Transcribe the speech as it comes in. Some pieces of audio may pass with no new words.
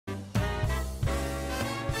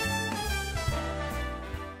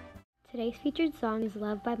Today's featured song is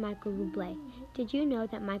Love by Michael Bublé. Did you know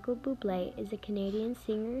that Michael Bublé is a Canadian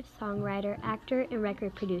singer, songwriter, actor, and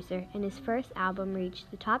record producer, and his first album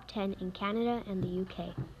reached the top 10 in Canada and the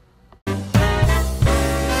UK?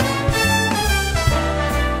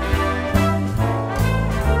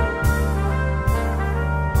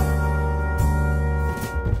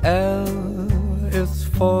 L is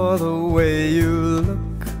for the way you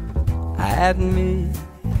look at me.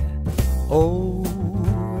 O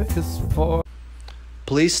is for...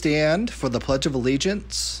 Please stand for the Pledge of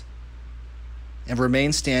Allegiance and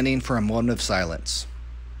remain standing for a moment of silence.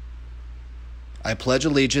 I pledge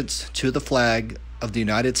allegiance to the flag of the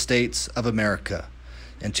United States of America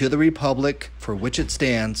and to the republic for which it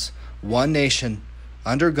stands, one nation,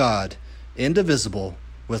 under God, indivisible,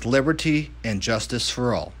 with liberty and justice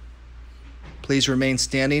for all. Please remain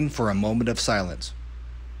standing for a moment of silence.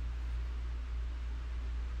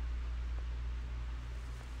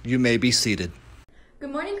 You may be seated. Good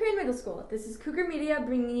morning, Crane Middle School. This is Cougar Media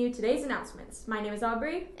bringing you today's announcements. My name is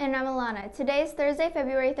Aubrey. And I'm Alana. Today is Thursday,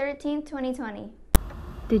 February 13th, 2020.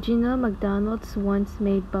 Did you know McDonald's once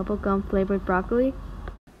made bubblegum flavored broccoli?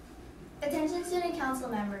 Attention student council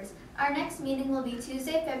members. Our next meeting will be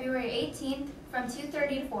Tuesday, February 18th from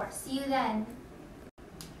 2:30 to 4. See you then.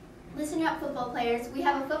 Listen up, football players. We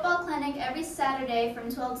have a football clinic every Saturday from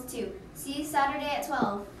 12 to 2. See you Saturday at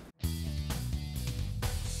 12.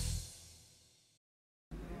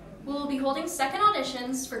 We will be holding second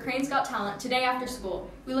auditions for Crane's Got Talent today after school.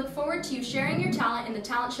 We look forward to you sharing your talent in the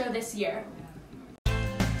talent show this year.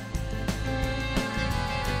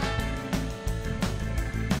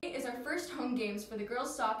 Today is our first home games for the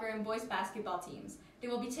girls soccer and boys basketball teams. They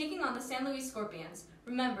will be taking on the San Luis Scorpions.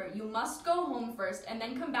 Remember, you must go home first and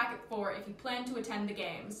then come back at 4 if you plan to attend the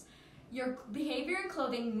games. Your behavior and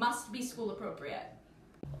clothing must be school appropriate.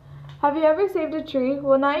 Have you ever saved a tree?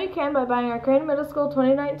 Well, now you can by buying our Crane Middle School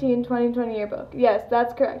 2019-2020 yearbook. Yes,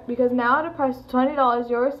 that's correct, because now at a price of $20,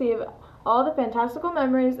 you'll receive all the fantastical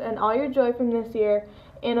memories and all your joy from this year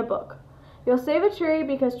in a book. You'll save a tree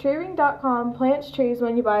because treering.com plants trees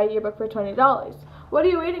when you buy a yearbook for $20. What are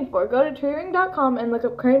you waiting for? Go to treering.com and look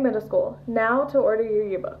up Crane Middle School now to order your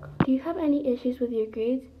yearbook. Do you have any issues with your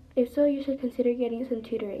grades? If so, you should consider getting some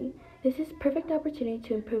tutoring. This is a perfect opportunity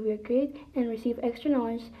to improve your grades and receive extra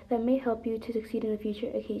knowledge that may help you to succeed in the future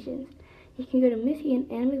occasions. You can go to Miss Ian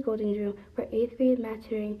and Ms. Golding's room for 8th grade math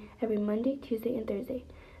tutoring every Monday, Tuesday, and Thursday.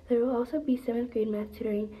 There will also be 7th grade math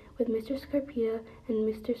tutoring with Mr. Scarpita and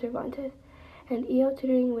Mr. Cervantes, and EL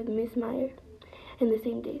tutoring with Ms. Meyer in the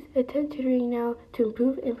same days. Attend tutoring now to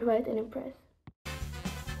improve, improvise, and impress.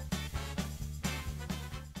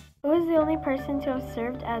 Who is the only person to have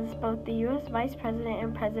served as both the U.S. Vice President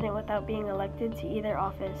and President without being elected to either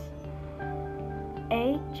office?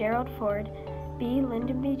 A. Gerald Ford, B.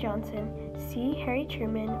 Lyndon B. Johnson, C. Harry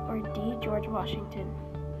Truman, or D. George Washington?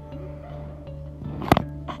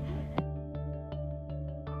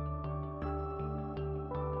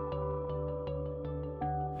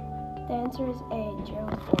 The answer is A.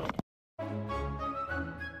 Gerald Ford.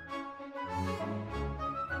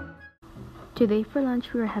 Today for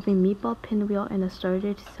lunch we are having meatball pinwheel and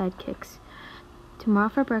assorted sidekicks. Tomorrow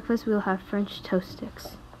for breakfast we will have French toast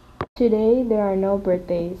sticks. Today there are no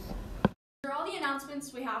birthdays. These are all the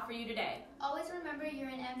announcements we have for you today. Always remember you're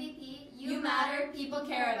an MVP. You matter, people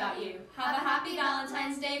care about you. Have a happy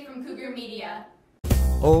Valentine's Day from Cougar Media.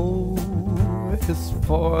 O is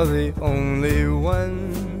for the only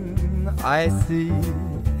one I see.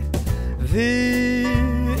 V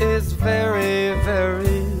is very,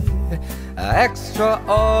 very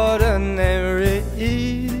extraordinary.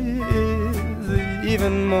 E is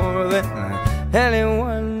even more than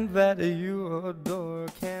anyone that you adore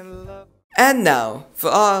can love. And now, for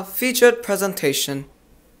our featured presentation.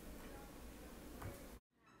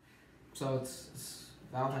 So it's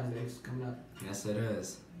Valentine's Day coming up. Yes, it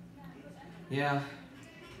is. Yeah.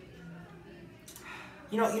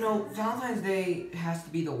 You know, Valentine's Day has to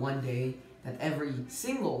be the one day that every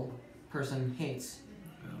single person hates.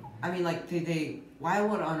 I mean, like, why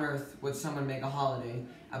on earth would someone make a holiday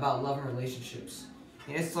about love and relationships?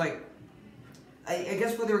 And it's like, I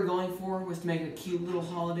guess what they were going for was to make it a cute little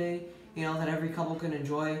holiday, you know, that every couple can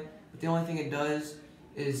enjoy. But the only thing it does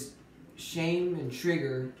is shame and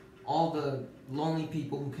trigger all the lonely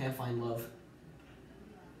people who can't find love.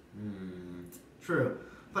 True.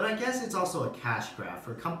 But I guess it's also a cash grab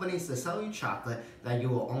for companies to sell you chocolate that you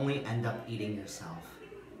will only end up eating yourself.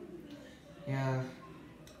 Yeah.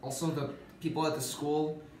 Also, the people at the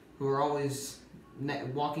school who are always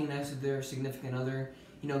walking next to their significant other,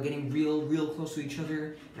 you know, getting real close to each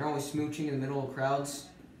other. They're always smooching in the middle of crowds.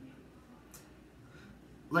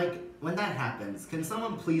 Like, when that happens, can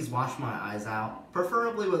someone please wash my eyes out?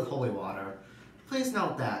 Preferably with holy water. Please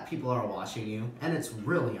note that people are watching you, and it's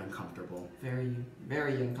really uncomfortable. Very,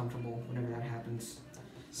 very uncomfortable whenever that happens.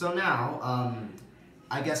 So now,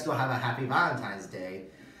 I guess go have a happy Valentine's Day.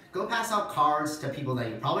 Go pass out cards to people that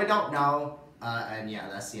you probably don't know, and yeah,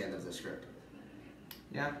 that's the end of the script.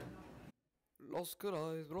 Yeah.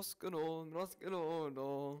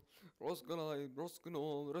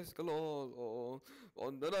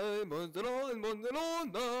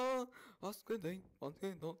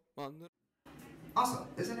 Also,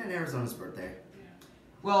 isn't it Arizona's birthday?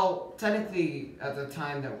 Well, technically, at the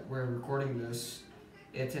time that we're recording this,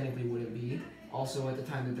 it technically wouldn't be. Also, at the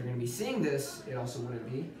time that they're going to be seeing this, it also wouldn't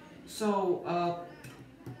be. So,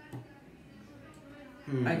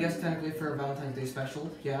 I guess technically for a Valentine's Day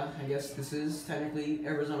special, yeah, I guess this is technically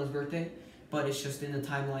Arizona's birthday, but it's just in the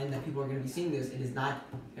timeline that people are going to be seeing this. It is not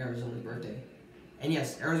Arizona's birthday. And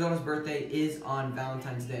yes, Arizona's birthday is on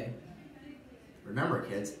Valentine's Day. Remember,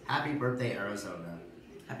 kids, happy birthday, Arizona.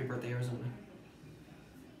 Happy birthday, Arizona.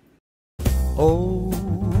 Oh,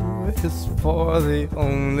 it's for the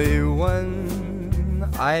only one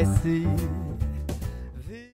I see.